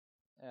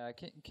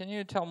Can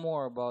you tell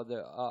more about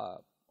the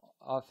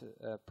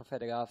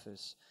prophetic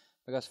office?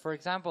 Because, for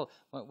example,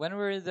 when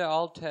we read the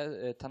Old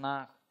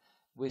Tanakh,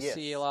 we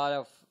see a lot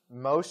of...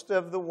 Most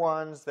of the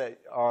ones that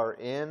are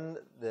in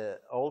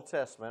the Old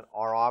Testament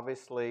are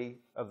obviously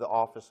of the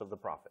office of the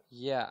prophet.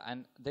 Yeah,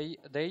 and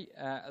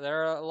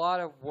there are a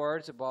lot of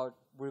words about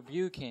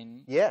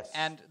rebuking. Yes.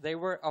 And they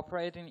were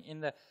operating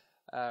in the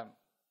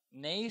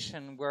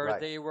nation where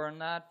they were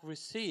not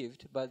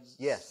received. But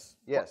yes.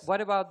 What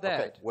about that?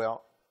 Okay.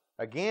 Well,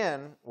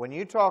 again, when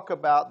you talk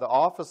about the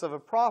office of a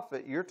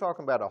prophet, you're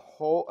talking about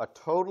a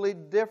totally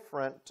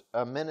different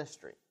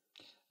ministry.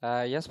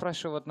 Я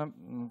спрашиваю,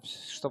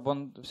 чтобы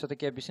он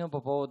все-таки объяснил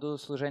по поводу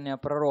служения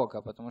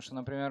пророка, потому что,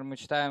 например, мы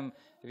читаем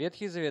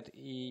Ветхий Завет,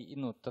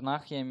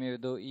 Танах, я имею в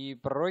виду, и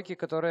пророки,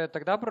 которые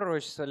тогда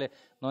пророчествовали,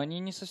 но они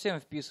не совсем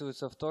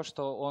вписываются в то,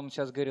 что он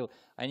сейчас говорил.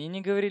 Они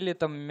не говорили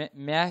там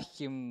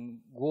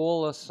мягким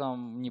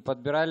голосом, не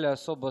подбирали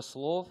особо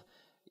слов,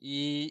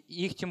 и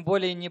их тем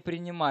более не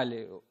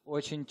принимали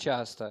очень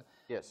часто.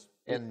 Yes,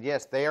 and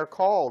yes, they are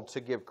called to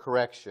give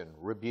correction,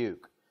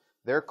 rebuke.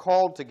 They're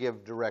called to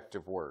give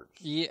directive words.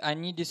 И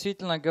они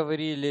действительно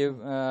говорили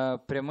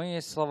прямые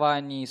слова,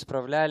 они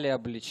исправляли,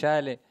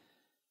 обличали.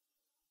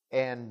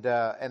 And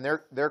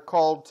they're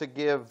called to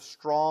give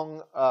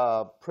strong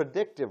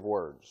predictive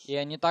words. И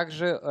они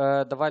также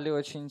давали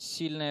очень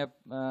сильные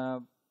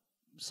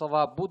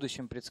слова о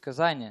будущем,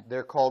 предсказания.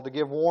 They're called to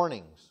give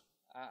warnings.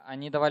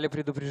 Они давали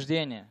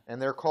предупреждения.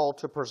 And they're called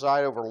to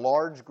preside over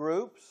large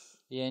groups.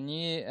 И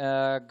они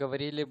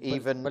говорили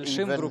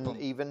большим группам,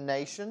 even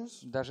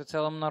nations. Даже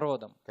целым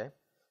народам. Okay.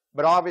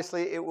 But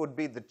obviously it would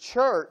be the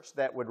church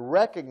that would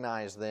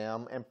recognize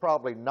them and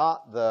probably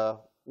not the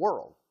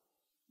world.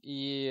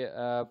 И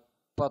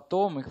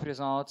потом их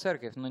признала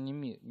церковь, но не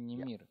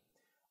мир.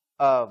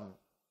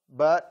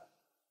 But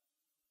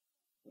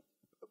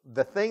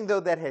the thing, though,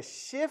 that has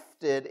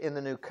shifted in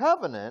the new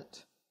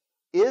covenant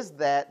is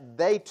that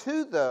they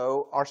too,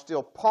 though, are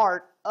still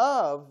part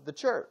of the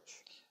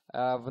church.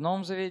 В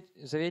Новом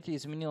Завете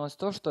изменилось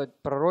то, что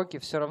пророки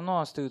все равно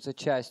остаются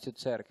частью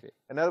церкви.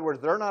 In other words,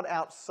 they're not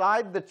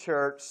outside the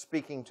church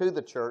speaking to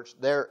the church,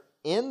 they're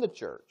in the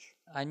church.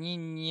 Они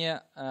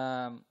не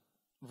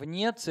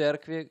вне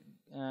церкви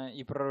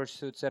и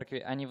пророчествуют церкви,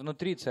 они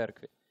внутри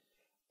церкви.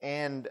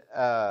 And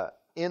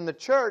in the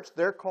church,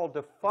 they're called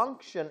to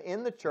function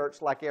in the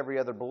church like every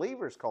other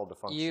believer is called to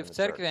function И in в the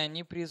церкви church.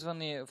 они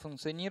призваны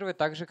функционировать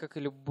так же, как и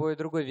любой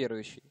другой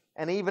верующий.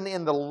 And even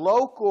in the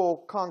local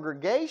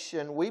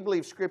congregation, we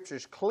believe Scripture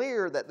is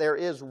clear that there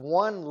is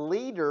one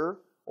leader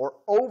or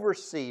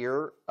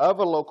overseer of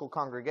a local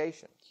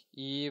congregation.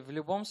 И в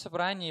любом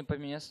собрании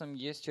поместном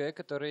есть человек,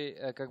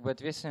 который как бы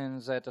ответственен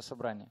за это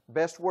собрание.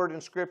 Best word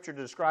in Scripture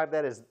to describe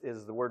that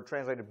is the word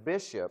translated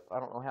bishop. I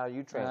don't know how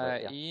you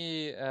translate it.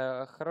 И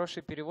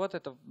хороший перевод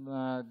это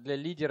для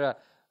лидера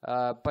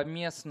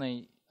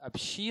поместной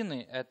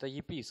общины это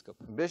епископ.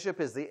 Bishop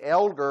is the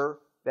elder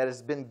that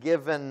has been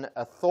given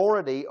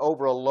authority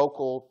over a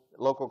local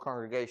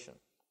congregation.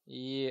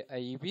 И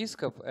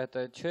епископ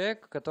это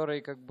человек,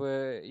 который как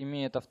бы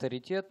имеет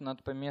авторитет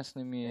над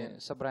поместными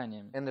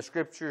собраниями. And the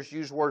Scriptures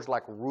use words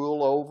like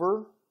rule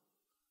over.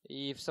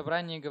 И в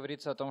собрании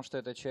говорится о том, что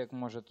этот человек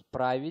может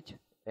править.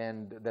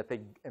 And that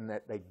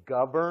they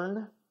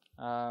govern.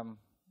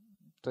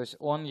 То есть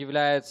он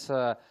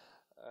является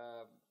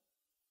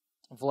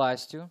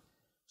властью.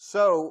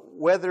 So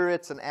whether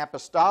it's an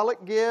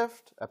apostolic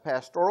gift, a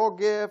pastoral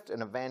gift,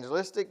 an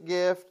evangelistic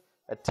gift,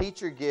 a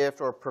teacher gift,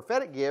 or a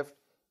prophetic gift,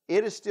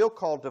 it is still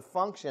called to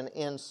function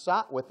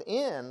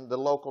within the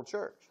local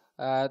church.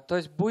 То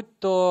есть будь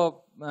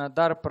то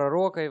дар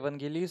пророка,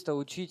 евангелиста,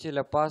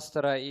 учителя,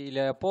 пастора или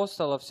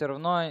апостола, все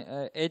равно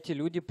эти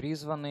люди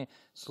призваны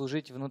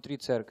служить внутри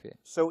церкви.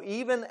 So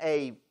even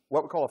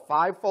what we call a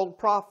fivefold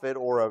prophet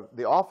or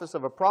the office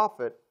of a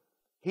prophet,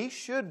 he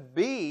should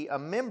be a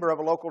member of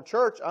a local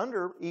church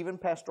under even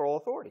pastoral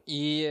authority.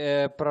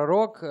 И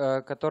пророк,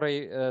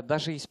 который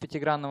даже из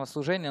пятигранного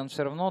служения, он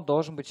все равно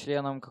должен быть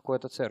членом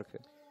какой-то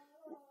церкви.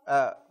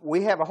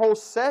 We have a whole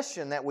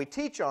session that we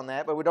teach on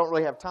that, but we don't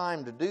really have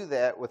time to do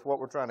that with what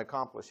we're trying to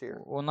accomplish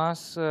here. У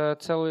нас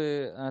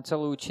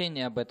целое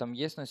учение об этом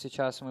есть, но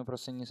сейчас мы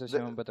просто не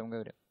совсем об этом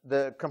говорим.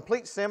 The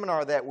complete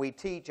seminar that we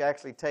teach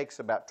actually takes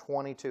about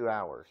 22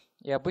 hours.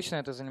 И обычно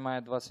это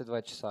занимает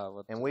 22 часа.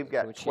 Вот, and we've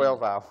got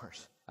 12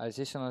 hours. А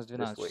здесь у нас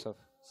 12 часов.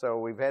 So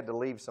we've had to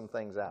leave some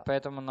things out.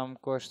 Поэтому нам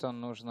кое-что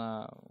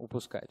нужно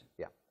упускать.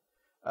 Yeah.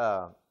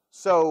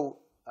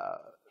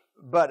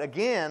 But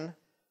again,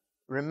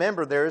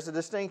 remember, there is a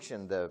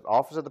distinction: the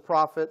office of the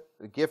prophet,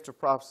 the gift of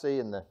prophecy,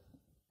 and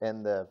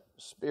the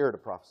spirit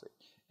of prophecy.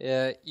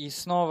 И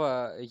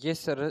снова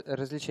есть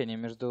различие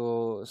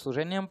между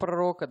служением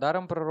пророка,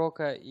 даром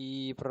пророка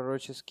и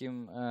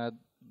пророческим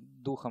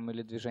духом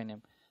или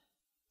движением.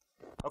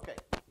 Okay.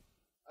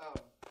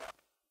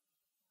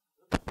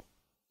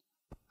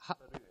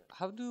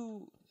 How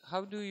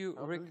do you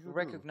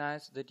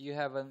recognize that you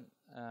have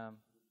a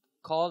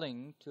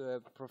calling to a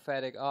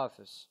prophetic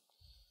office?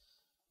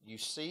 You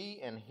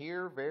see and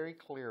hear very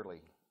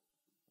clearly.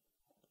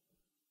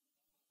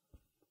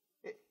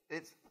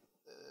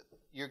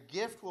 your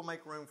gift will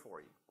make room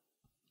for you.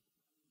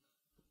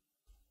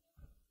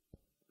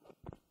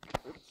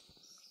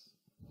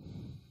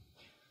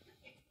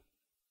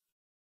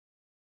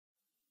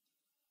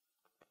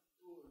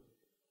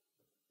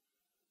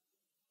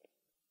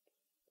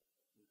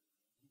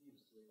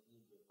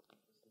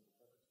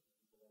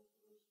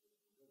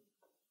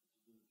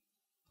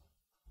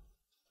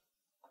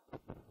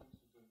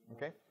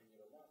 Okay.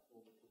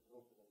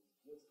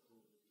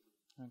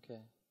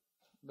 Okay.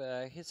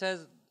 But he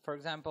says, for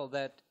example,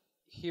 that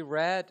he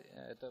read,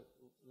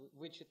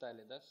 вы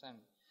читали, да,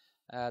 сами,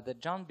 that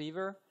John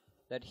Beaver,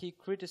 that he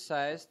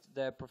criticized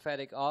the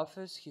prophetic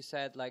office. He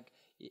said, like,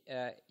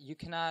 you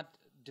cannot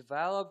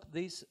develop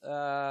this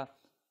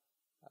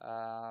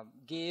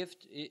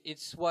gift.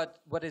 It's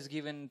what is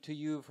given to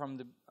you from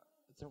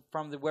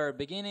the very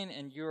beginning,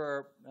 and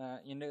you're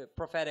in the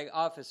prophetic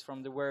office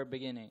from the very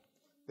beginning.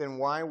 Then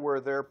why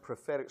were there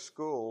prophetic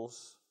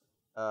schools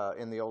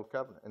in the Old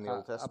Covenant, in the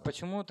Old Testament? А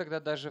почему тогда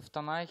даже в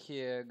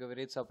Танахе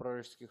говорится о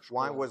пророческих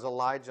Why школах? was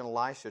Elijah and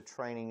Elisha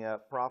training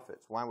up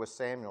prophets? Why was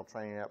Samuel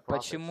training up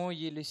prophets? Почему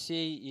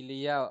Елисей и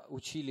Илья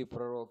учили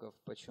пророков?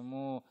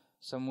 Почему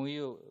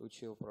Самуил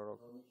учил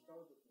пророков?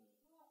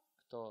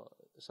 Кто?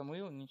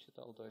 Самуил не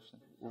читал точно.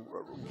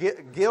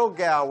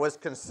 Gilgal was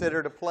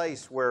considered a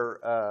place where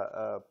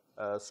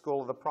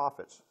school of the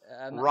prophets.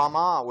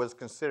 Ramah was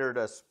considered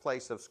a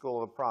place of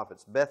school of the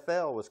prophets.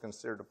 Bethel was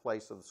considered a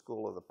place of the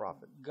school of the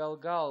prophets.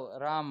 Галгал,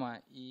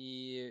 Рама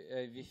и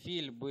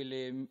Вифиль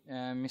были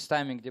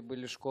местами, где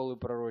были школы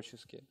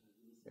пророческие.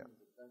 Yeah.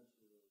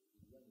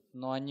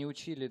 Но они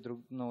учили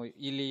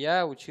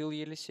Илья учил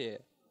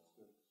Елисея.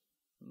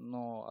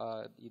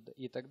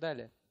 И так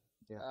далее.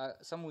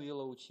 Yeah.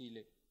 Самуила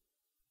учили.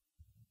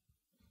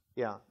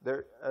 Yeah,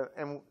 there,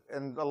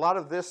 and a lot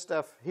of this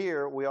stuff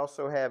here we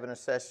also have in a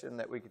session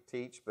that we could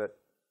teach, but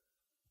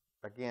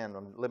again,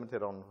 I'm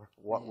limited on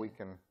what we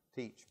can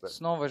teach. But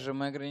снова же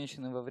мы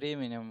ограничены во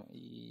времени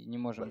и не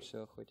можем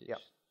все охватить. Yeah.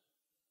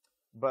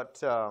 But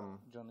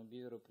Джону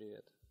Биверу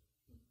привет.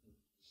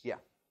 Yeah.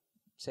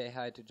 Say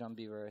hi to John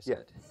Beaver, I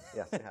said.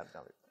 Yeah, say hi to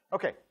John Beaver.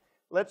 Okay,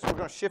 we're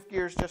going to shift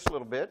gears just a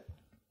little bit,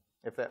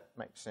 if that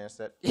makes sense.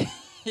 That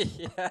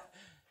Yeah.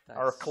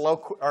 our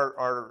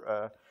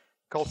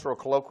cultural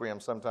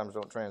colloquium sometimes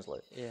don't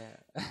translate. Yeah.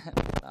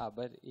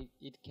 But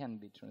it can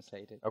be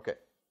translated. Okay.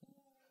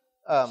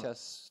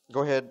 Сейчас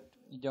Go ahead.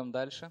 идем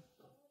дальше.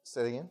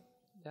 Say it again.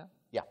 Yeah.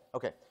 Yeah.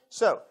 Okay.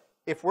 So,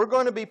 if we're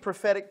going to be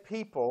prophetic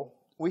people,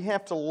 we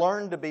have to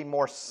learn to be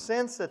more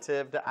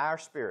sensitive to our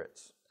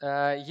spirits.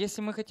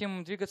 Если мы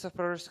хотим двигаться в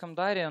пророческом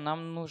даре,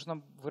 нам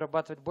нужно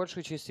вырабатывать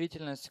большую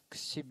чувствительность к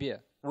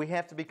себе. We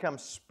have to become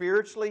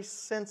spiritually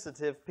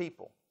sensitive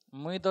people.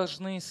 Мы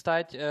должны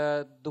стать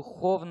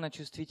духовно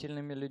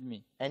чувствительными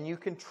людьми. And you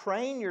can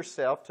train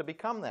yourself to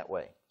become that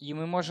way. И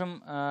мы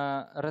можем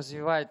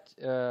развивать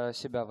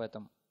себя в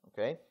этом.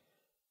 Okay?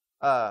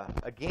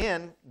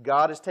 Again,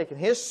 God has taken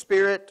His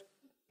Spirit,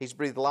 He's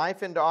breathed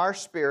life into our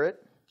spirit.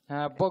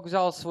 Бог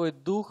взял свой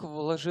дух,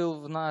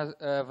 вложил в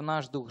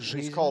наш дух He's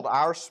жизнь. called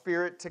our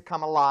spirit to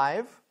come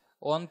alive.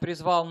 Он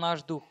призвал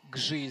наш дух к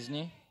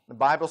жизни. The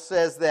Bible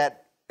says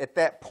that at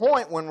that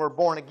point when we're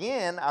born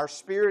again, our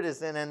spirit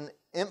is in an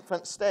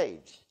infant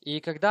stage. И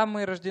когда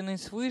мы рождены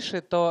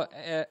свыше, то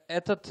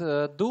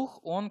этот дух,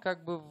 он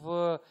как бы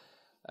в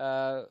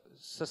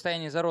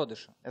состоянии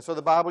зародыша. And so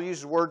the Bible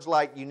uses words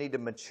like you need to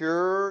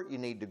mature, you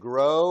need to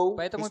grow.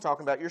 He's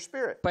talking about your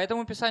spirit.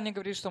 Поэтому Писание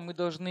говорит, что мы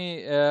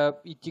должны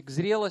идти к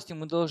зрелости,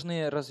 мы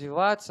должны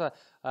развиваться,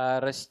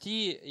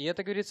 расти, и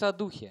это говорится о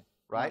духе.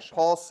 Right?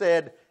 Paul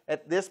said,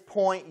 at this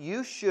point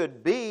you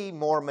should be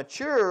more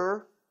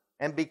mature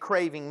and be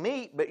craving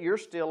meat, but you're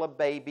still a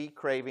baby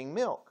craving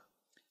milk.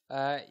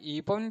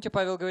 И помните,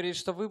 Павел говорит,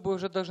 что вы бы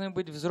уже должны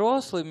быть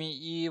взрослыми,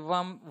 и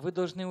вы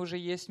должны уже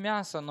есть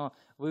мясо, но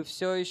вы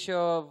все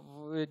еще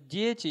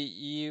дети,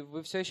 и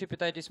вы все еще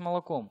питаетесь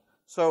молоком.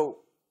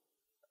 So,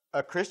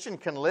 a Christian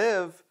can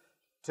live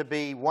to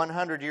be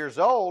 100 years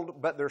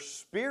old, but their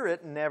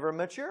spirit never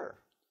mature.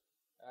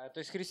 То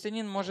есть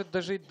христианин может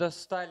дожить до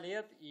 100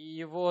 лет, и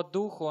его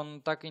дух,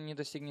 он так и не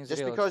достигнет Just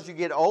зрелости. because you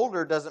get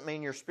older doesn't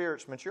mean your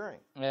spirit's maturing.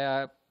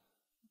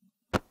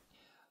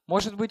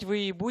 Может быть,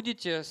 вы и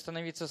будете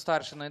становиться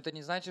старше, но это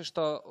не значит,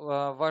 что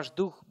ваш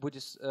дух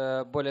будет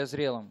более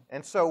зрелым.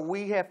 And so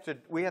we have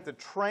to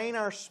train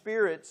our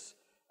spirits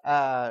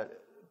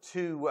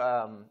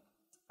to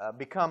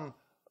become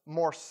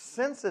more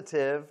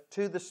sensitive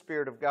to the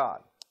Spirit of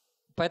God.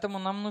 Поэтому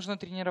нам нужно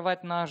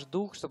тренировать наш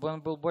дух, чтобы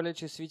он был более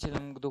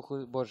чувствительным к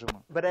Духу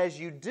Божьему. But as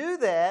you do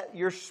that,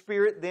 your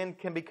spirit then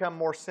can become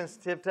more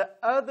sensitive to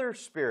other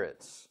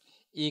spirits.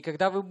 И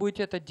когда вы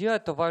будете это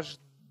делать, то ваш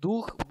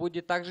дух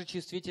будет также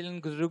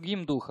чувствителен к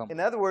другим духам. In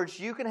other words,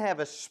 you can have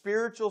a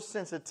spiritual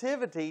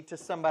sensitivity to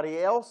somebody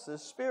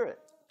else's spirit.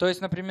 То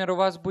есть, например, у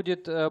вас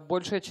будет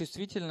большая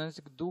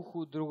чувствительность к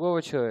духу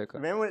другого человека.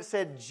 Remember when it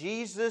said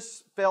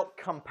Jesus felt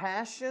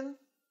compassion?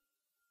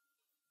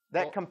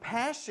 That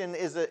compassion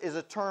is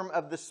a term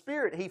of the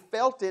Spirit. He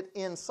felt it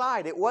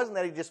inside. It wasn't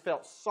that he just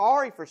felt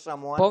sorry for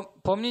someone.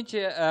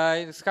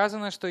 Помните,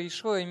 сказано, что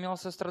Иешуа имел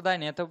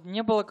сострадание. Это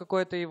не было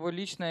какое-то его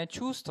личное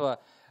чувство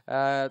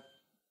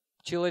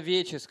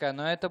человеческое,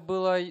 но это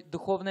было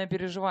духовное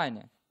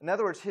переживание. In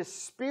other words, his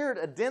spirit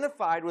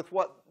identified with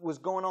what was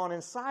going on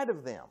inside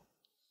of them.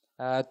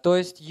 То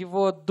есть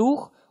его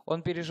дух,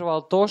 он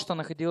переживал то, что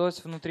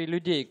находилось внутри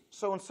людей.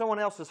 So when someone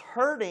else is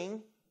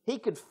hurting, he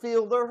could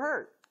feel their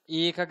hurt.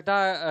 И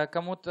когда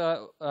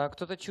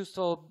кто-то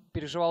чувствовал,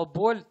 переживал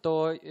боль,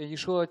 то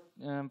Иешуа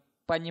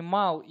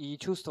понимал и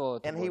чувствовал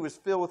эту And he боль. was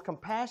filled with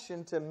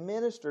compassion to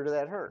minister to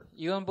that hurt.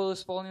 И он был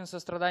исполнен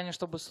состраданием,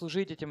 чтобы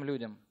служить этим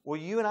людям. Well,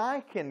 you and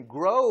I can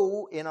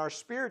grow in our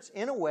spirits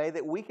in a way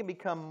that we can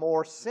become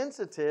more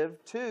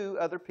sensitive to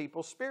other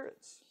people's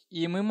spirits.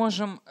 И мы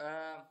можем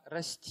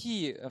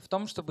расти в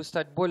том, чтобы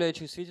стать более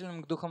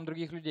чувствительным к духам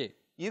других людей.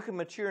 You can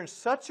mature in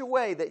such a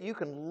way that you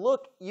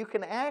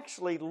can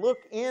actually look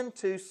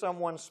into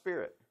someone's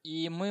spirit.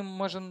 И мы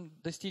можем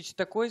достичь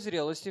такой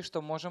зрелости,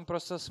 что можем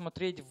просто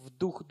смотреть в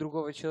дух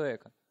другого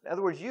человека. In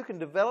other words, you can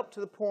develop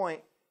to the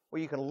point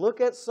where you can look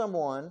at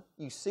someone,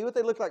 you see what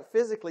they look like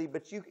physically,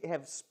 but you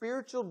have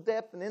spiritual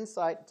depth and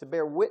insight to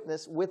bear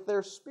witness with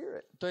their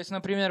spirit. То есть,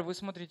 например, вы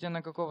смотрите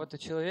на какого-то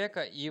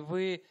человека, и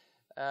вы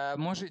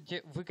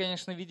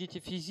конечно, видите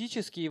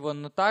физически его,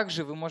 но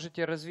также вы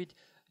можете развить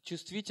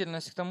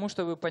чувствительность к тому,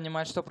 чтобы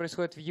понимать, что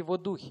происходит в его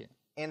духе.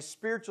 And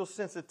spiritual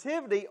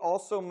sensitivity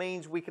also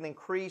means we can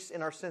increase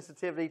in our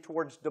sensitivity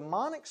towards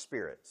demonic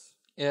spirits.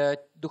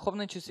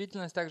 Духовная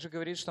чувствительность также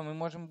говорит, что мы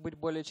можем быть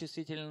более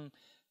чувствительны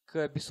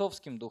к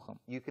бесовским духам.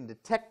 You can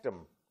detect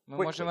them Мы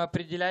quickly. можем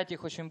определять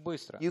их очень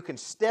быстро. You can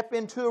step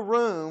into a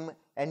room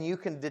and you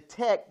can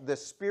detect the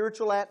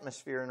spiritual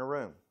atmosphere in a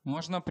room.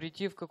 Можно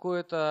прийти в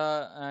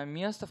какое-то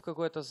место, в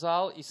какой-то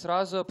зал и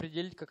сразу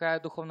определить, какая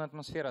духовная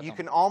атмосфера You там.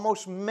 can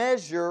almost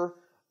measure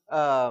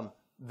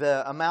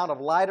the amount of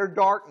light or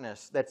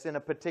darkness that's in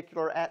a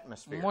particular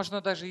atmosphere.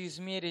 Можно даже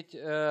измерить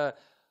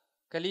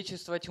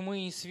количество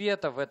тьмы и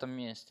света в этом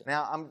месте.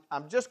 Now,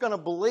 I'm just going to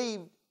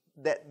believe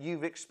that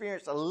you've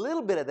experienced a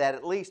little bit of that,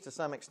 at least to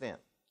some extent.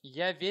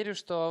 Я верю,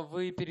 что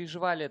вы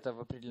переживали это в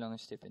определенной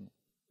степени.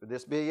 Would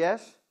this be a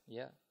yes?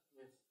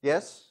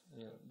 Yes?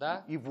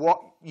 Да? You've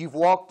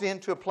walked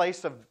into a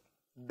place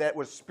that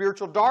was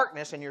spiritual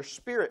darkness and your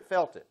spirit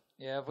felt it.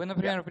 Вы,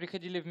 например,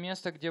 приходили в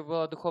место, где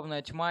была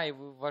духовная тьма, и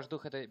ваш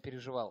дух это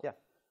переживал. Yeah.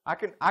 I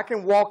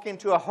can walk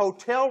into a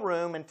hotel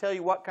room and tell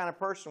you what kind of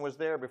person was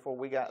there before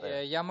we got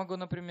there. Я могу,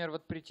 например,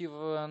 вот прийти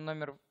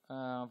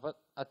в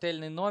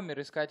отельный номер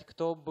и сказать,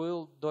 кто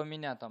был до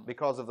меня там.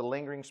 Because of the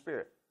lingering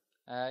spirit.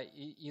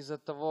 Из-за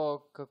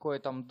того, какой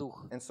там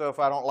дух. And so if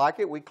I don't like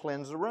it, we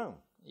cleanse the room.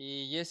 И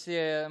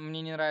если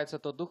мне не нравится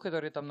тот дух,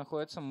 который там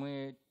находится,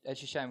 мы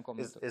очищаем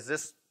комнату. Is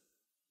this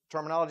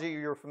terminology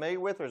you're familiar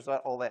with, or is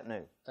that all that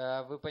new?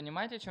 Вы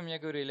понимаете, о чем я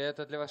говорю, или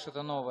это для вас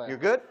что-то новое? You're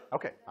good?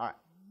 Okay, all right.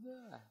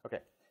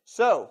 Okay.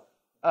 So,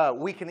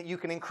 you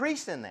can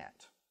increase in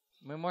that.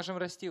 Мы можем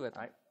расти в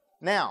этом. Right?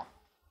 Now,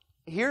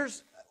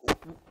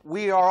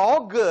 we are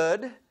all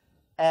good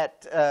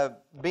at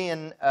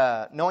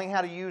knowing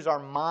how to use our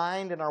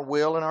mind and our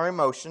will and our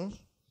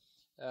emotions.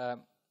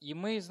 И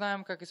мы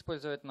знаем, как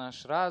использовать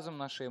наш разум,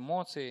 наши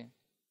эмоции.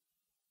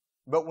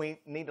 But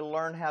we need to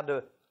learn how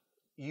to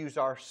use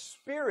our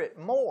spirit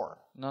more.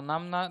 Но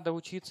нам надо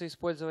учиться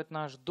использовать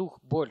наш дух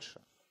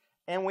больше.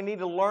 And we need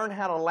to learn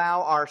how to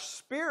allow our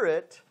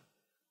spirit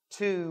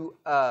to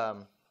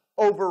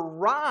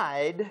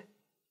override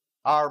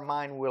our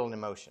mind, will, and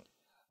emotion.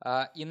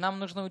 И нам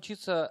нужно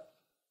учиться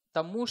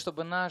тому,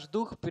 чтобы наш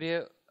дух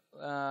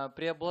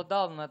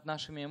преобладал над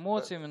нашими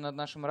эмоциями, над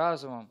нашим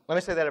разумом. Let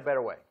me say that a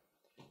better way.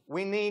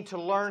 We need to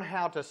learn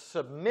how to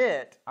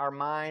submit our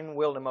mind,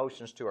 will, and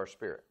emotions to our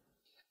spirit.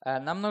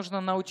 Нам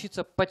нужно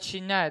научиться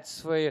подчинять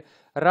свой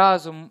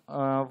разум,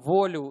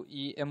 волю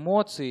и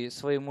эмоции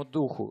своему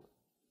духу.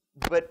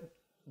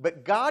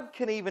 But God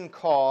can even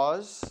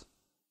cause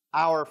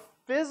our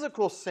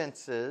physical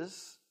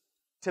senses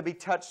to be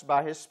touched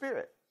by His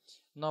Spirit.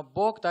 Но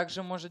Бог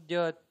также может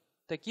делать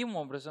таким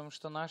образом,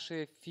 что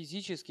наши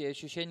физические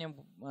ощущения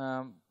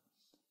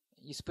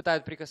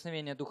испытают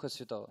прикосновение Духа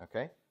Святого.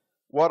 Okay.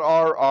 What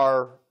are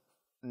our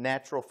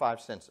natural five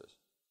senses?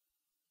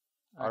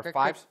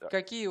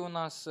 Какие у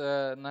нас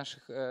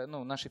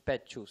наши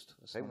пять чувств?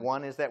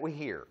 One is that we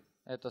hear.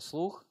 Это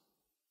слух.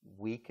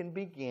 We can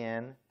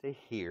begin to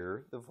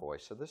hear the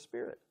voice of the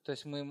Spirit. То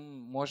есть мы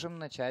можем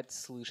начать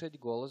слышать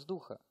голос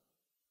Духа.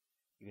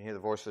 You can hear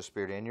the voice of the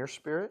Spirit in your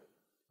spirit.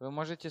 Вы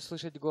можете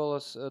слышать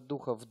голос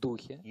Духа в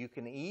духе. You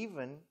can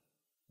even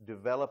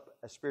develop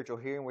a spiritual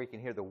hearing where you can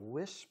hear the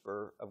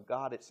whisper of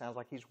God. It sounds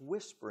like He's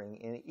whispering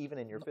even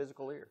in your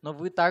physical ear. Но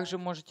вы также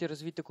можете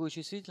развить такую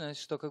чувствительность,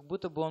 что как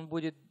будто бы Он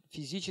будет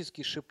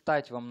физически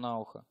шептать вам на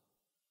ухо.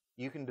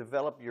 You can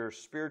develop your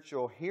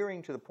spiritual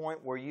hearing to the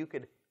point where you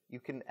can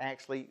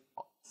actually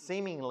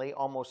seemingly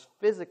almost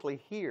physically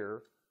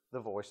hear the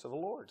voice of the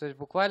Lord. То есть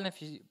буквально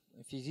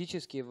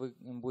физически вы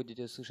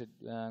будете слышать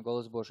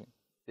голос Божий.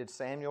 Did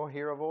Samuel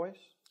hear a voice?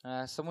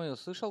 Самуил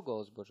слышал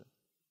голос Божий?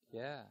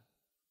 Yeah,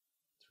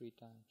 3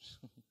 times.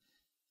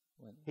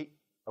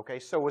 Okay,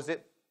 so was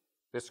it,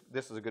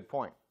 this is a good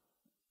point.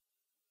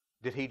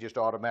 Did he just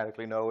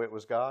automatically know it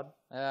was God?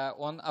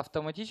 Он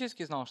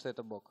автоматически знал, что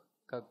это Бог,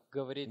 как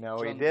говорит No,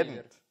 he Джон Бивер.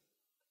 didn't.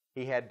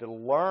 He had to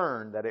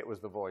learn that it was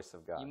the voice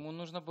of God. Ему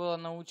нужно было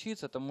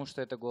научиться тому,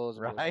 что это голос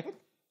Божий. Right?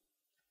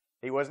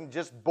 He wasn't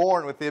just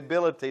born with the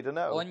ability to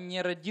know. Он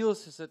не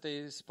родился с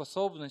этой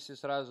способностью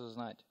сразу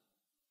знать.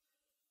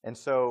 And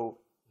so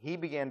he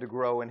began to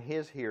grow in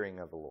his hearing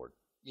of the Lord.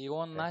 И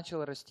он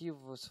начал расти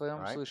в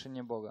своем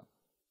слышании Бога.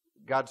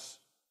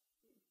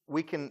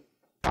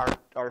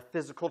 Our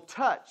physical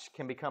touch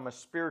can become a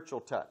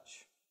spiritual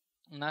touch.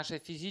 Наши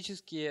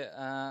физические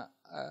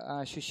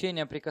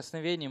ощущения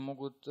прикосновений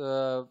могут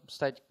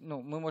стать,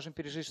 мы можем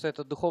пережить, что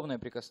это духовное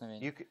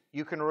прикосновение.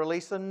 You can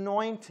release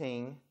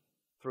anointing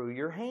through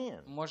your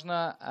hand.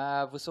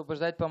 Можно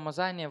высвобождать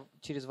помазание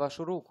через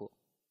вашу руку.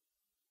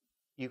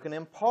 You can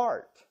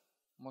impart.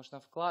 Можно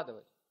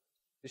вкладывать.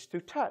 Just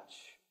through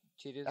touch.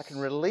 I can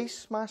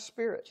release my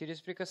spirit.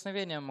 Через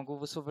прикосновение могу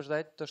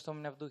высвобождать то, что у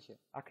меня в духе.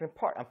 I can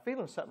impart. I'm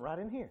feeling something right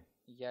in here.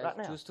 Я right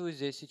now. чувствую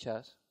здесь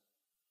сейчас.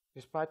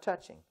 Just by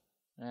touching.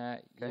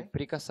 И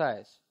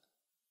прикасаясь.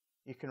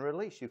 You can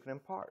release. You can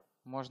impart.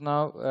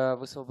 Можно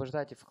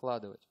высвобождать и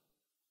вкладывать.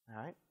 All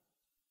right.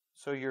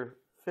 So your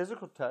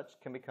physical touch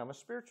can become a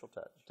spiritual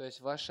touch. То есть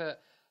ваше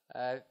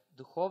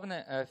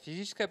духовное,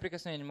 физическое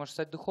прикосновение может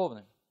стать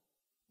духовным.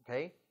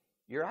 Okay.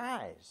 Your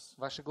eyes.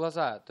 Ваши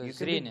глаза, то есть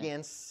зрение. You can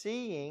begin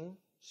seeing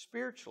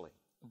spiritually.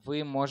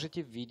 Вы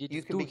можете видеть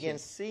в духе. You can begin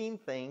seeing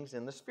things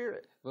in the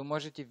spirit. Вы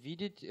можете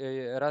видеть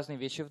разные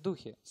вещи в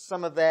духе.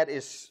 Some of that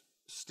is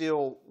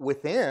still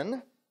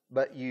within,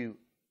 but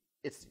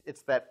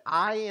it's that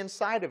eye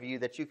inside of you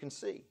that you can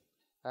see.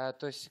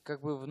 То есть как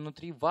бы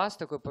внутри вас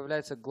такой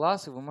появляется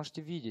глаз, и вы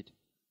можете видеть.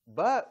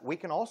 But we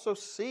can also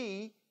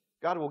see,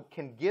 God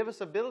can give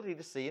us ability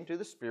to see into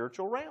the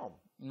spiritual realm.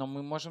 Но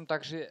мы можем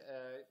также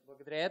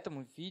благодаря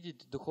этому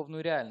видеть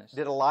духовную реальность.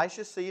 Did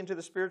Elisha see into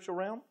the spiritual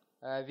realm?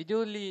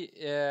 Видел ли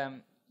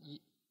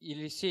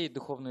Елисей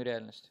духовную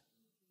реальность?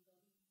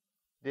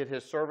 Did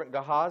his servant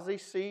Gehazi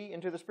see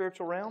into the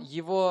spiritual realm?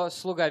 Его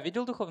слуга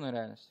видел духовную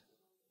реальность?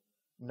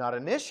 Not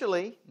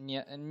initially,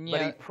 but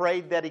he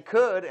prayed that he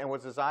could, and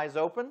was his eyes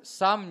open?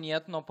 Сам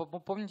нет, но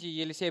помните,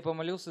 Елисей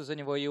помолился за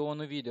него, и он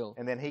увидел.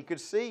 And then he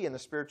could see in the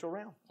spiritual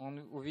realm.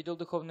 Он увидел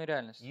духовную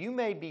реальность. You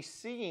may be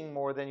seeing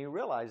more than you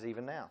realize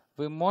even now.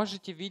 Вы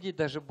можете видеть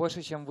даже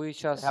больше, чем вы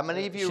сейчас How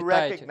many of you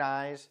считаете.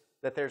 recognize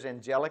that there's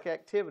angelic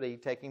activity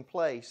taking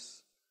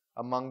place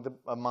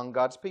among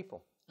God's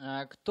people?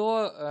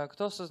 Кто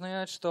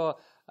осознает, что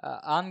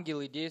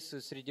ангелы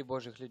действуют среди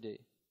Божьих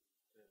людей?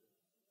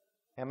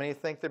 How many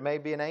think there may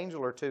be an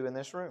angel or two in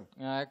this room?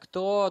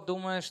 Кто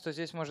думает, что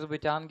здесь может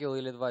быть ангел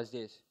или два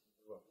здесь?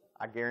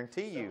 I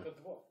guarantee you.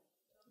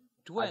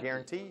 I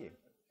guarantee you.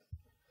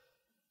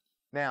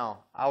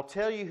 Now, I'll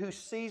tell you who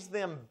sees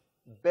them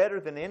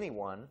better than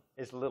anyone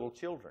is little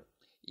children.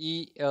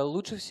 И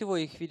лучше всего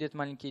их видят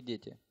маленькие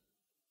дети.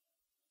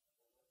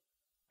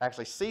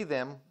 Actually see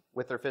them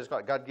with their physical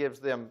eyes. God gives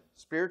them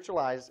spiritual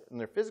eyes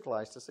and their physical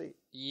eyes to see.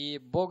 И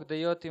Бог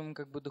дает им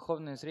как бы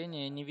духовное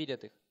зрение, и они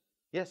видят их.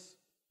 Yes.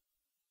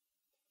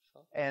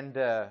 And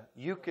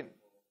you can,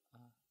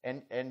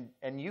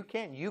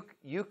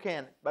 you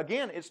can.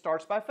 Again, it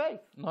starts by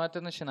faith. Но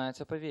это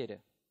начинается по вере.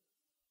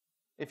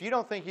 If you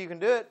don't think you can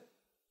do it,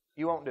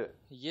 you won't do it.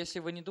 Если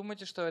вы не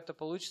думаете, что это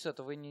получится,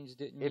 то вы не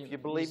If you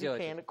believe you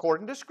сделаете. can,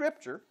 according to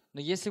Scripture,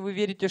 Но если вы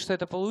верите, что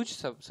это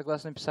получится,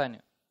 согласно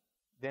Писанию,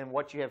 then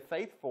what you have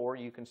faith for,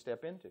 you can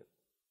step into.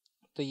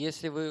 то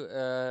если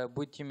вы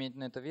будете иметь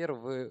на это веру,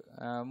 вы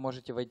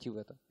можете войти в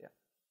это.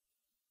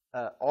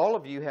 All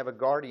of you have a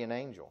guardian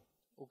angel.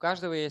 У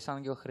каждого есть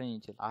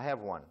ангел-хранитель. I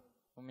have one.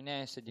 У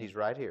меня есть один. He's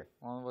right here.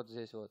 Он вот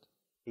здесь вот.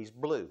 He's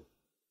blue.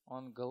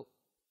 Он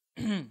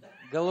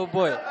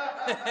голубой.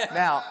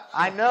 Now,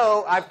 I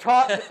know I've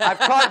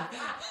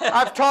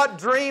taught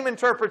dream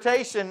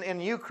interpretation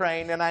in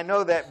Ukraine, and I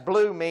know that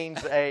blue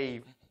means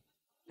a.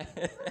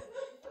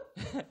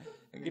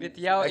 Говорит,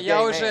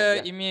 я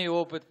уже имею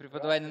опыт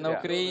преподавания на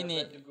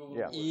Украине,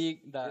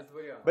 и да.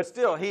 But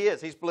still,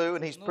 he's blue,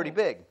 and he's pretty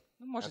big.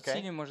 Может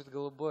синий, может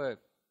голубой.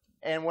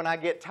 And when I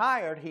get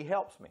tired, he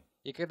helps me.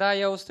 И когда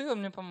я устаю,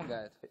 он мне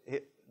помогает.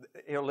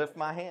 He'll lift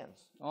my hands.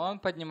 Он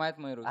поднимает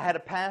мои руки. I had a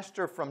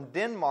pastor from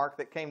Denmark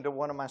that came to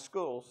one of my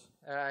schools.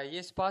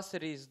 Есть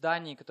пастор из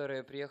Дании,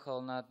 который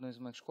приехал на одну из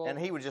моих школ. And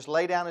he would just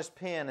lay down his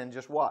pen and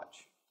just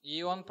watch.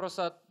 И он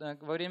просто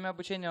во время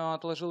обучения он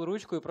отложил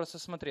ручку и просто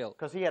смотрел.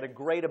 Because he had a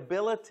great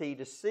ability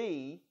to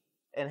see,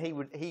 and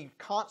he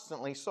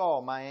constantly saw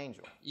my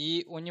angel.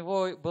 И у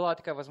него была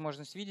такая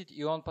возможность видеть,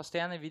 и он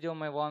постоянно видел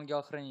моего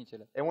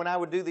ангела-хранителя. And when I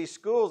would do these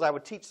schools, I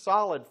would teach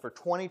solid for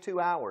 22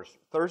 hours,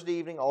 Thursday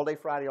evening, all day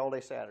Friday, all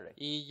day Saturday.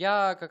 И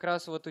я как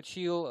раз вот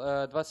учил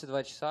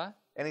 22 часа.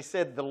 And he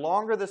said, the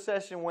longer the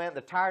session went,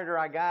 the tireder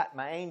I got,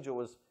 my angel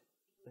was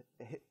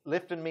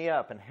lifting me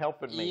up and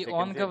helping me. И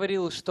он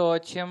говорил, что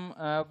чем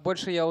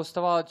больше я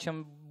уставал,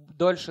 чем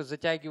дольше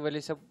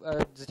затягивалось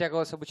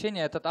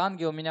обучение, этот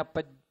ангел меня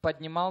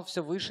поднимал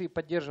все выше и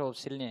поддерживал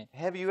сильнее.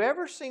 Have you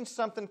ever seen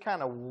something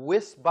kind of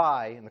whisk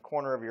by in the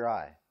corner of your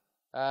eye?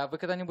 Вы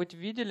когда-нибудь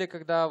видели,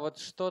 когда вот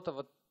что-то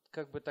вот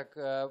как бы так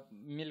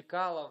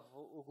мелькало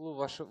в углу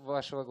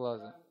вашего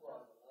глаза?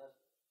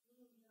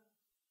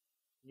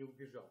 Не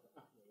убежал.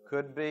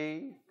 Could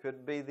be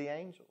the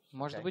angels.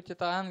 Может быть,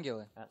 это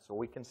ангелы. So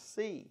we can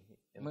see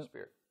in the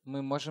spirit.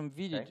 Мы можем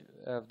видеть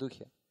в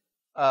духе.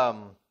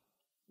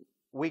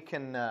 We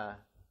can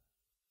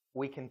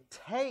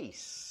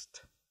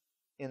taste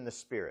in the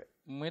spirit.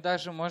 Мы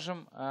даже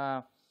можем,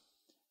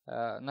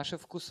 наши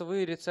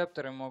вкусовые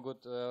рецепторы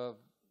могут в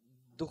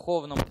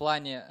духовном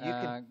плане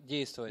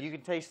действовать. You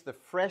can taste the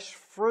fresh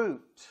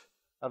fruit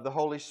of the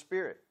Holy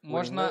Spirit.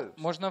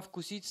 Можно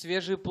вкусить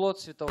свежий плод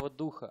Святого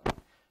Духа.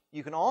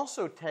 You can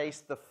also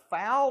taste the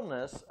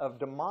foulness of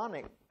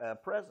demonic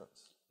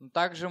presence.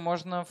 Также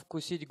можно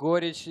вкусить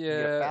горечь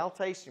foul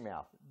taste in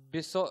your mouth.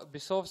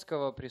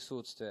 бесовского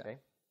присутствия. Okay.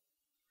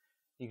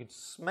 You can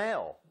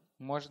smell.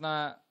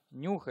 Можно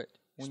нюхать.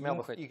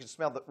 You can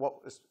smell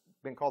what has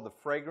been called the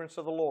fragrance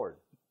of the Lord.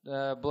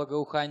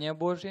 Благоухание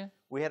Божье.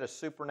 We had a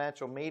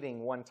supernatural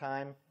meeting one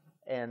time,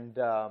 and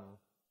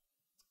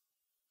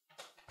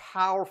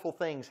powerful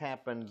things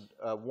happened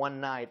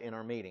one night in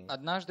our meeting.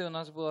 Однажды у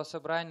нас было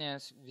собрание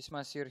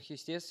весьма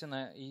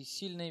сверхъестественное, и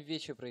сильные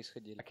вещи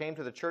происходили. I came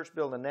to the church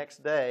building the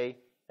next day,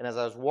 and as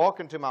I was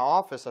walking to my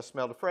office, I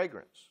smelled a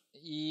fragrance.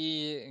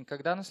 И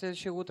когда на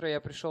следующее утро я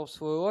пришел в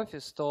свой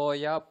офис, то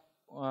я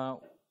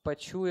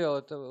почуял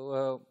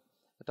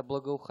это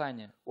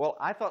благоухание. Well,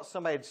 I thought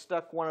somebody had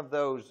stuck one of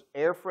those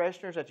air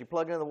fresheners that you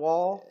plug into the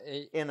wall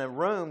in a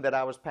room that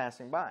I was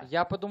passing by.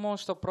 Я подумал,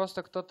 что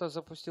просто кто-то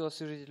запустил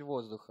освежитель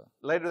воздуха.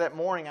 Later that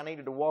morning, I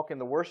needed to walk in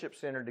the worship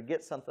center to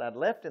get something I'd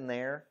left in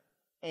there,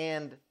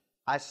 and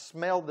I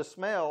smelled the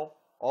smell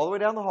all the way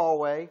down the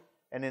hallway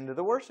and into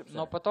the worship center.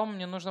 Но потом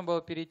мне нужно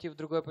было перейти в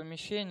другое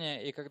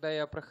помещение, и когда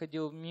я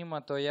проходил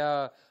мимо, то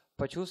я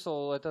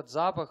почувствовал этот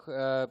запах,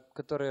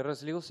 который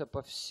разлился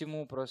по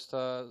всему,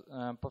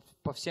 просто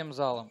по всем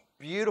залам.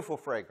 Beautiful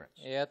fragrance.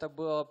 И это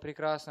было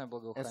прекрасное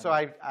благоухание. And so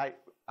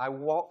I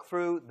walked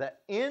through the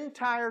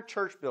entire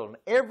church building,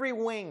 every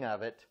wing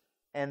of it,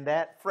 and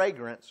that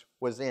fragrance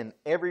was in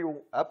every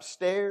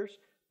upstairs,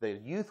 the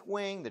youth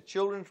wing, the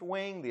children's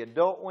wing, the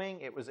adult wing.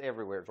 It was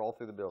everywhere. It was all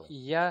through the building.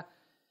 Я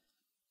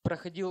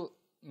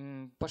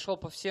пошел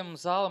по всем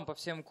залам, по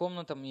всем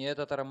комнатам, и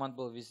этот аромат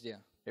был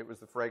везде. It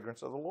was the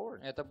fragrance of the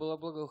Lord. Это было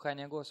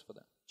благоухание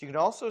Господа. You can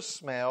also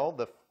smell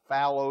the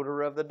foul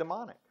odor of the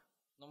demonic.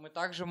 Но мы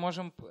также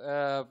можем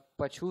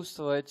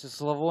почувствовать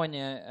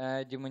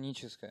зловоние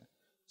демоническое.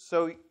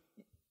 So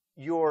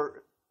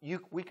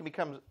we can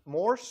become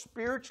more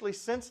spiritually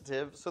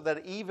sensitive so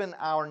that even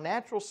our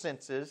natural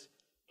senses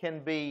can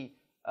be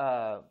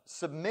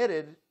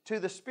submitted to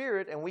the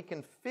Spirit, and we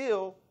can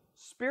feel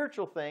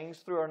spiritual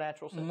things through our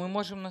natural senses. Мы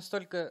можем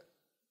настолько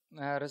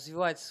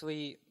развивать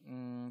свое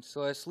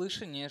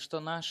слышание,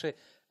 что наши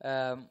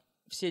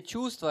все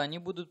чувства, они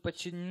будут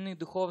подчинены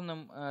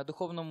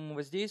духовному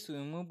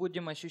воздействию, и мы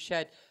будем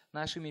ощущать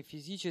нашими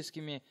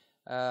физическими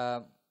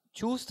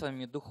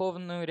чувствами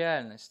духовную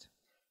реальность.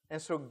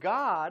 And so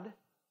God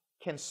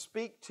can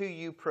speak to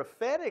you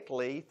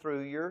prophetically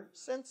through your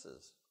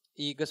senses.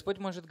 И Господь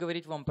может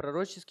говорить вам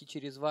пророчески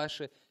через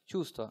ваши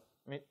чувства.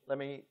 Let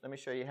me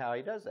show you how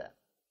He does that.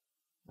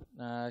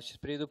 Сейчас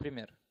приведу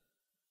пример.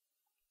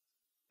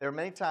 There are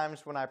many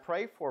times when I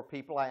pray for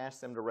people, I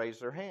ask them to raise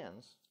their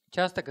hands.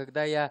 Часто,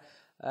 когда я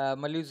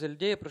молюсь за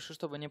людей, я прошу,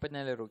 чтобы они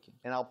подняли руки.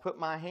 And I'll put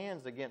my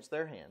hands against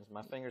their hands,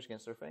 my fingers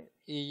against their fingers.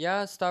 И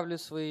я ставлю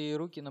свои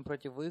руки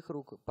напротив их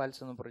рук,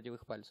 пальцы напротив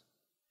их пальцев.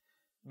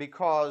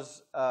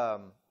 Because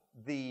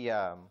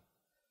the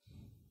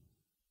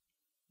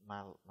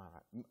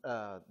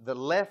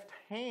left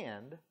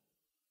hand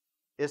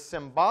is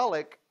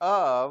symbolic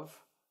of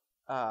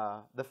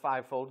the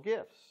fivefold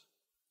gifts.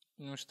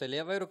 Потому что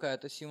левая рука —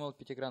 это символ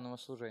пятигранного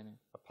служения.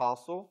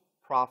 Apostle,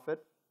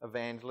 prophet,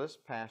 evangelist,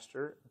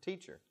 pastor,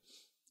 teacher.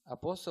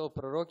 Апостол,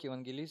 пророк,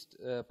 евангелист,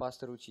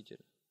 пастор,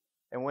 учитель.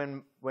 And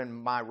when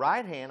my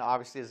right hand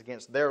obviously is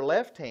against their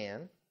left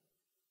hand,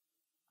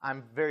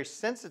 I'm very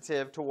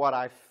sensitive to what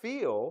I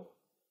feel.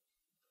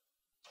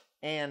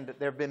 And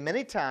there have been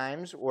many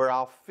times where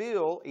I'll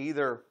feel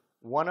either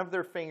one of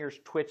their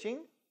fingers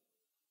twitching,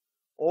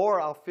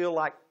 or I'll feel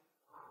like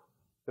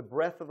the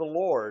breath of the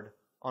Lord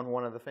on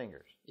one of the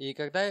fingers. И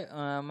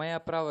когда моя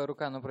правая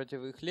рука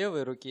напротив их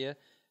левой руки,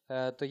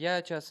 то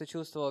я часто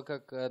чувствовал,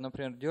 как,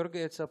 например,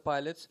 дергается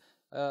палец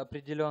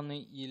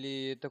определенный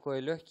или такое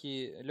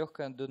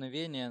легкое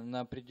дуновение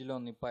на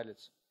определенный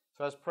палец.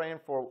 So I was praying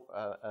for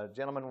a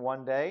gentleman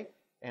one day,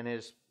 and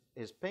his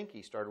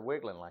pinky started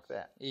wiggling like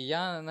that. И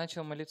я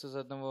начал молиться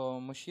за одного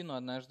мужчину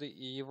однажды,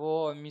 и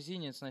его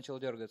мизинец начал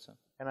дергаться.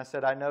 And I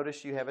said, I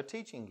noticed you have a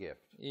teaching gift.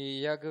 И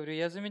я говорю,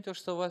 я заметил,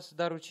 что у вас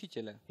дар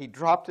учителя. He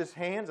dropped his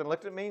hands and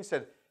looked at me and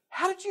said,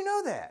 How did you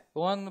know that?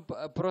 Он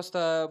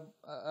просто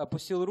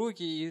опустил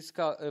руки и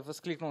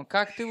воскликнул,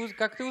 как ты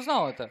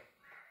узнал это?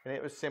 And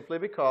it was simply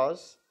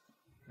because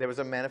there was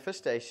a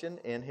manifestation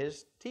in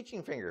his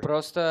teaching finger.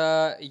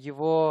 Просто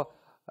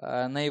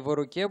на его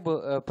руке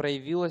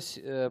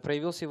проявился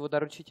его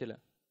дар учителя.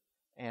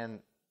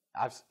 And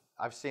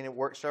I've seen it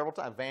work several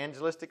times.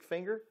 Evangelistic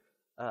finger.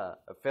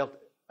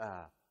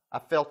 I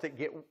felt it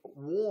get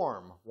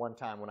warm one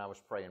time when I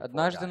was praying for a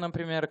Однажды, guy.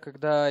 например,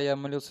 когда я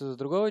молился за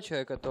другого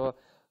человека, то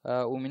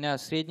у меня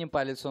средний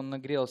палец, он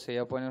нагрелся.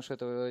 Я понял, что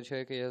этого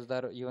человека есть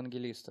дар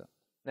евангелиста.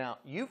 Now,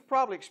 you've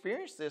probably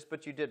experienced this,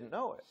 but you didn't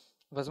know it.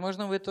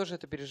 Возможно, вы тоже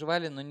это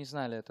переживали, но не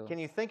знали этого. Can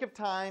you think of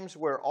times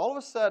where all of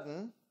a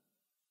sudden,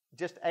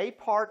 just a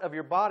part of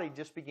your body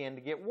just began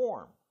to get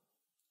warm?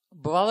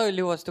 Бывало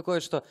ли у вас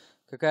такое, что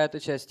какая-то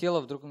часть тела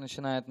вдруг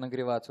начинает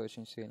нагреваться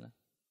очень сильно?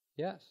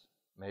 Yes.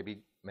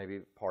 Maybe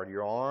part of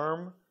your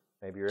arm,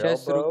 maybe your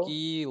Часть elbow,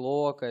 руки,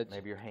 локоть,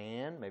 maybe your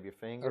hand, maybe your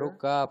finger.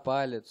 рука,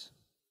 палец,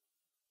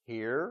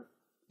 Here,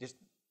 just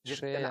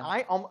шея.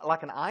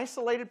 like an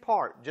isolated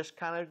part, just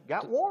kind of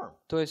got warm.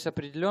 То есть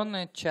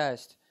определенная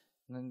часть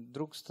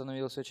вдруг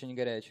становилась очень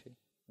горячей.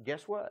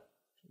 Guess what?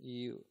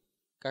 И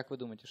как вы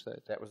думаете, что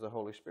это? That was the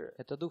Holy Spirit.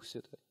 Это Дух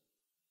Святой.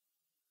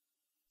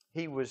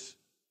 It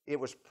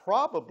was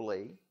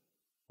probably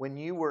when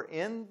you were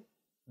in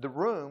the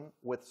room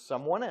with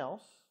someone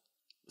else.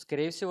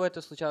 Скорее всего,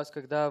 это случалось,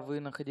 когда вы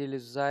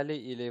находились в зале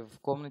или в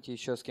комнате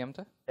еще с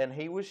кем-то. And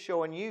he was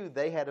showing you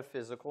they had a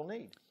physical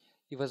need.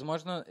 И,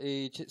 возможно,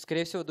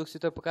 скорее всего, Дух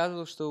Святой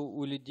показывал, что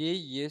у людей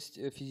есть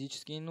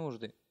физические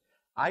нужды.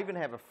 I even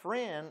have a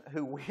friend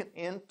who went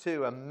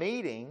into a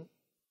meeting,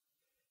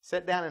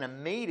 sat down in a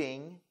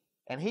meeting,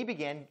 and he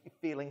began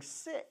feeling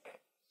sick.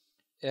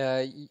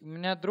 У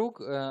меня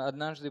друг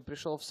однажды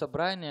пришел в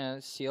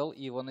собрание, сел,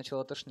 и его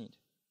начало тошнить.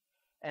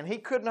 And he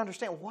couldn't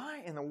understand,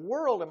 why in the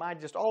world am I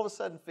just all of a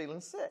sudden feeling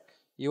sick?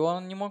 И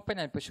он не мог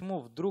понять, почему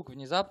вдруг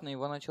внезапно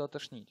его начало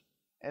тошнить.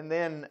 And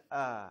then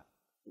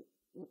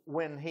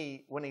when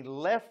he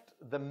left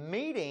the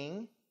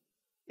meeting,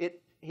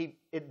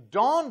 it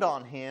dawned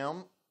on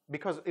him,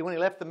 because when he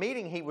left the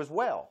meeting, he was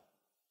well.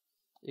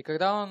 И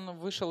когда он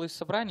вышел из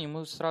собрания,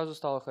 ему сразу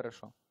стало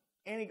хорошо.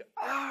 And he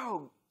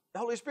the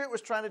Holy Spirit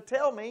was trying to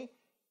tell me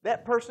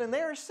that person in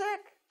there is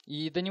sick.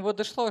 И до него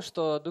дошло,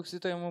 что Дух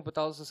Святой ему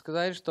пытался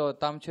сказать, что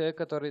там человек,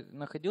 который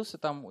находился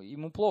там,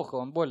 ему плохо,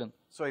 он болен.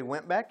 So he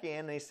went back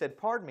in and he said,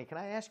 "Pardon me, can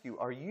I ask you,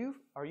 are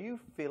you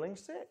feeling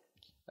sick?"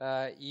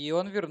 И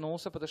он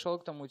вернулся, подошел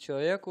к тому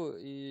человеку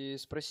и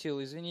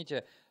спросил: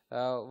 "Извините,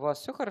 у вас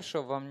все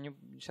хорошо? Вам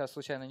сейчас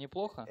случайно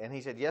неплохо?" And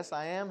he said, "Yes,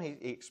 I am." He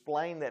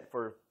explained that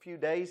for a few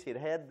days he'd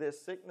had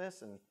this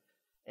sickness,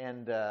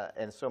 and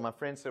so my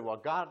friend said, "Well,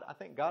 I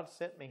think God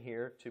sent me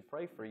here to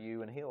pray for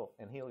you and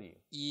heal you."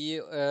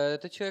 И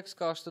этот человек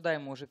сказал, что да,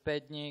 ему уже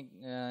 5 дней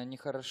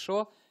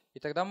нехорошо. И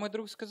тогда мой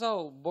друг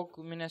сказал: "Бог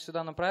меня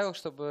сюда направил,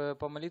 чтобы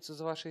помолиться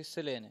за ваше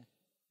исцеление."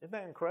 Isn't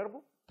that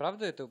incredible?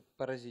 Правда, это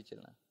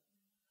поразительно?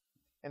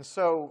 And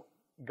so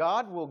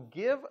God will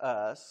give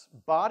us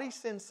body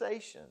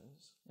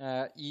sensations.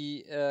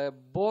 И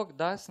Бог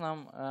даст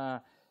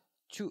нам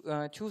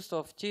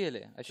чувства в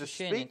теле,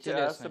 ощущения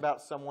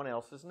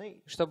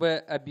телесные, чтобы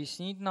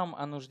объяснить нам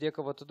о нужде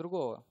кого-то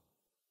другого.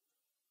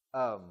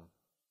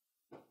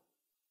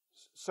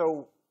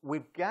 So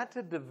we've got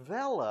to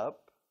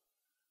develop,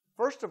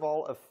 first of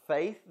all, a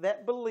faith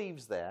that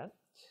believes that.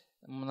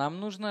 Нам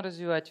нужно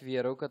развивать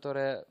веру,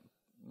 которая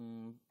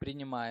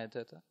принимает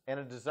это. And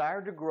a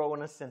desire to grow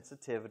in a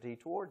sensitivity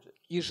towards it.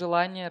 И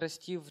желание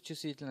расти в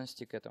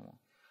чувствительности к этому.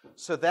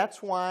 So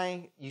that's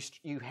why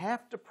you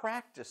have to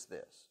practice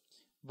this.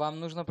 Вам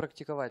нужно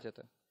практиковать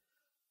это.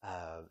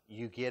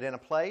 You get in a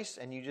place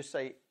and you just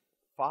say,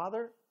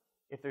 "Father,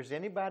 if there's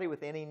anybody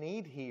with any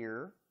need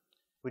here,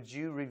 would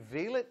you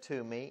reveal it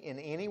to me in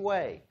any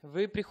way?"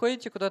 Вы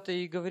приходите куда-то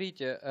и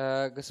говорите: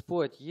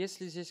 "Господь,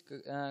 есть ли здесь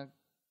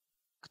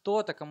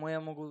кто-то, кому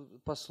я могу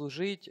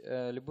послужить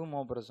любым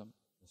образом?"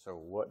 So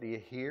what do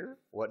you hear?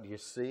 What do you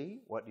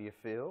see? What do you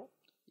feel?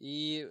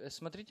 И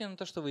смотрите на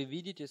то, что вы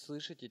видите,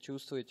 слышите,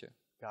 чувствуете.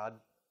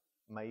 God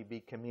may be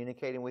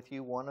communicating with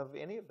you one of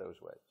any of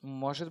those ways.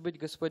 Может быть,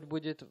 Господь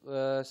будет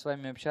с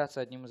вами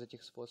общаться одним из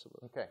этих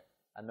способов. Okay.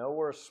 I know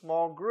we're a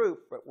small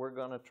group, but we're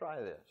going to try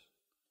this.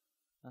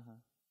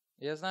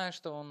 Я знаю,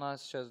 что у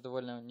нас сейчас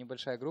довольно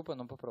небольшая группа,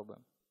 но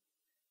попробуем.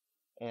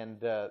 And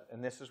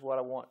this is what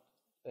I want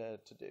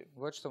to do.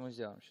 Вот что мы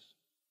сделаем сейчас.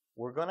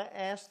 We're going to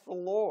ask the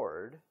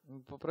Lord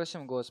Мы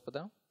попросим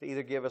Господа to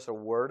either give us a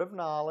word of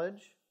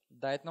knowledge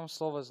дать нам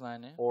слово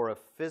знания or a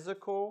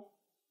physical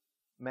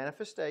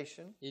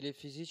manifestation или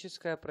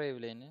физическое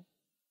проявление,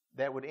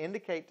 that would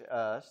indicate to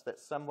us that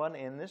someone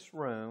in this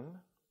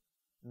room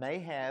may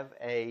have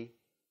a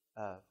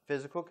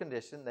physical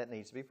condition that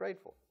needs to be prayed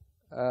for.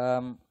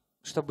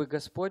 Чтобы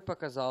Господь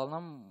показал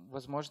нам,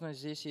 возможно,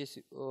 здесь есть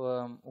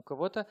у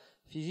кого-то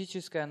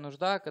физическая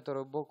нужда,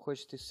 которую Бог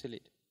хочет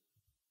исцелить.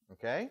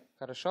 Okay?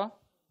 Хорошо?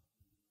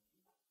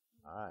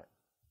 All right.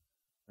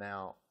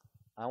 Now,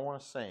 I want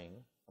to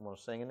sing. I'm going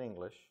to sing in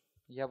English.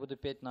 Я буду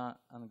петь на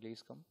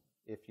английском.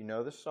 If you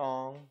know the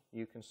song,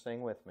 you can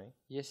sing with me.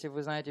 Если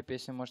вы знаете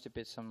песню, можете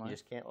петь со You мной.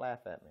 just can't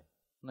laugh at me.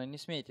 Но не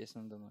смейтесь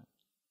надо мной.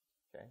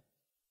 Okay?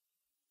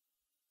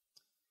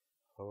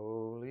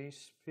 Holy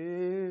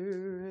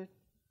Spirit,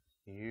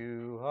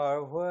 you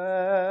are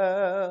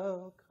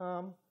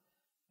welcome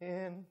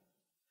in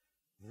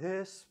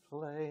this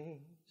place.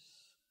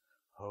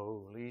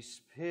 Holy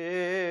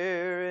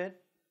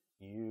Spirit,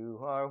 you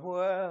are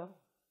welcome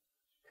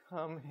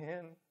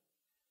in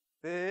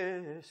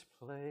this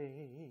place.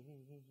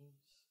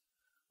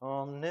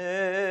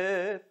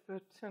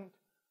 Omnipotent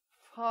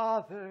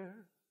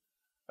Father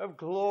of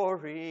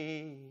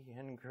glory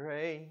and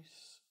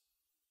grace,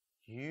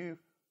 you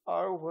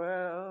are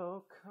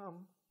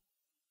welcome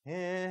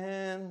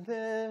in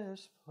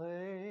this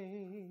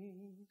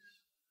place.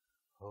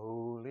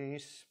 Holy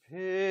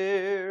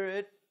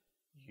Spirit,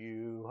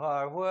 you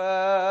are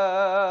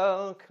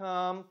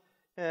welcome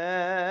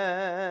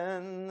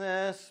in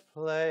this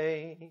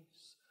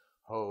place.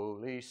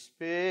 Holy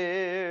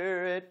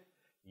Spirit,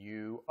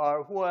 you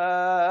are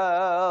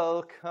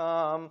welcome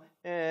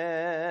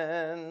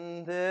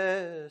in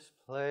this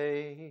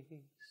place.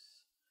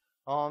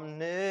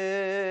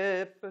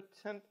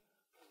 Omnipotent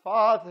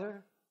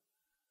Father,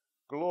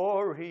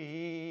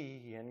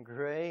 glory and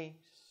grace,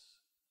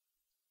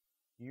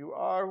 you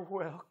are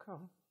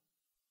welcome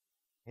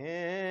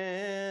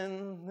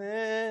in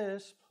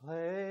this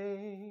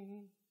place.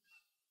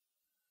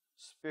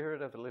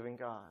 Spirit of the living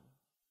God,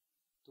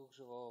 Дух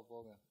живого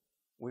Бога,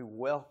 we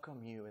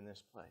welcome you in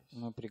this place.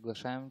 мы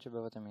приглашаем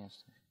Тебя в это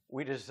место.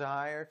 We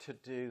desire to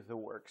do the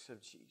works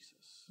of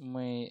Jesus.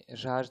 Мы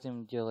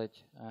жаждем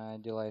делать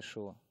дела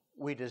Иешуа.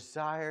 We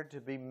desire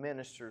to be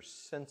ministers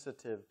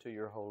sensitive to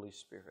your Holy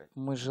Spirit.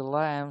 Мы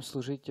желаем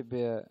служить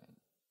Тебе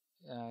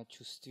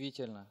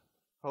чувствительно.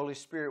 Holy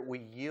Spirit, we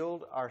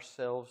yield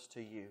ourselves to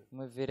you.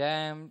 Мы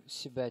вверяем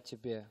себя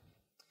Тебе.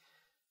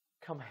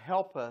 Come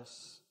help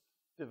us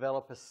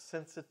develop a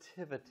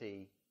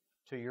sensitivity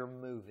to your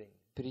moving.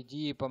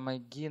 Приди и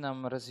помоги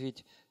нам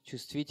развить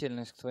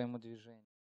чувствительность к Твоему движению.